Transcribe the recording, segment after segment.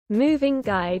Moving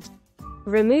guide.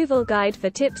 Removal guide for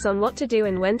tips on what to do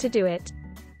and when to do it.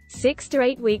 6 to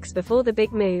 8 weeks before the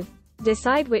big move.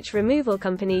 Decide which removal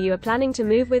company you are planning to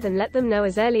move with and let them know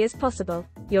as early as possible.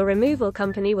 Your removal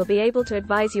company will be able to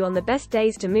advise you on the best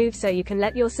days to move so you can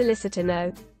let your solicitor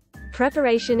know.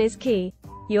 Preparation is key.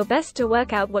 You're best to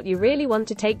work out what you really want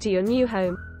to take to your new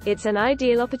home. It's an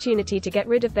ideal opportunity to get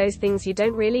rid of those things you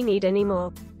don't really need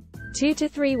anymore. 2 to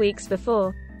 3 weeks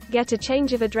before. Get a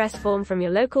change of address form from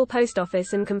your local post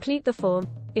office and complete the form.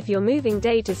 If your moving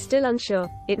date is still unsure,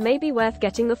 it may be worth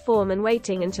getting the form and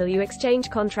waiting until you exchange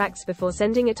contracts before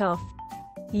sending it off.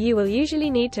 You will usually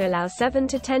need to allow 7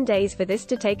 to 10 days for this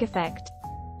to take effect.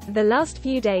 The last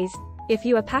few days, if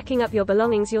you are packing up your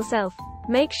belongings yourself,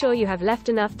 make sure you have left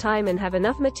enough time and have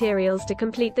enough materials to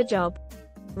complete the job.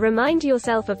 Remind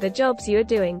yourself of the jobs you are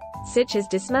doing, such as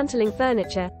dismantling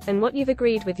furniture, and what you've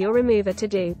agreed with your remover to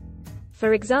do.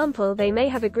 For example, they may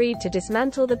have agreed to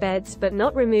dismantle the beds but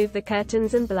not remove the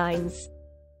curtains and blinds.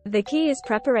 The key is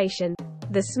preparation.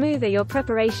 The smoother your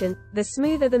preparation, the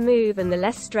smoother the move and the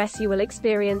less stress you will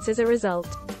experience as a result.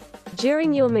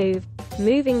 During your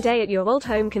moving day at your old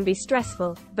home can be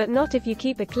stressful, but not if you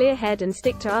keep a clear head and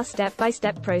stick to our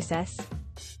step-by-step process.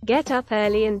 Get up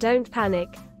early and don't panic.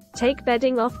 Take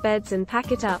bedding off beds and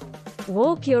pack it up.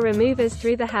 Walk your removers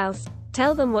through the house.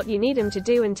 Tell them what you need them to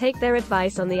do and take their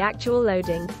advice on the actual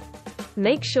loading.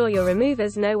 Make sure your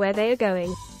removers know where they are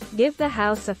going. Give the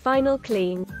house a final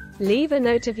clean. Leave a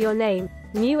note of your name,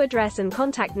 new address and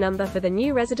contact number for the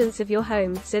new residents of your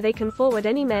home so they can forward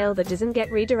any mail that doesn't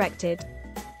get redirected.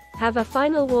 Have a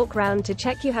final walk round to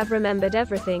check you have remembered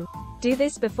everything. Do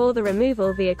this before the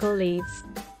removal vehicle leaves.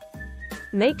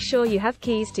 Make sure you have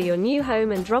keys to your new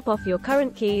home and drop off your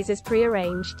current keys as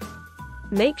pre-arranged.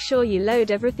 Make sure you load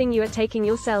everything you are taking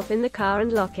yourself in the car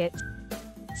and lock it.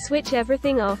 Switch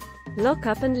everything off, lock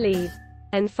up and leave.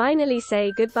 And finally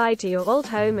say goodbye to your old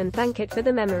home and thank it for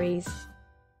the memories.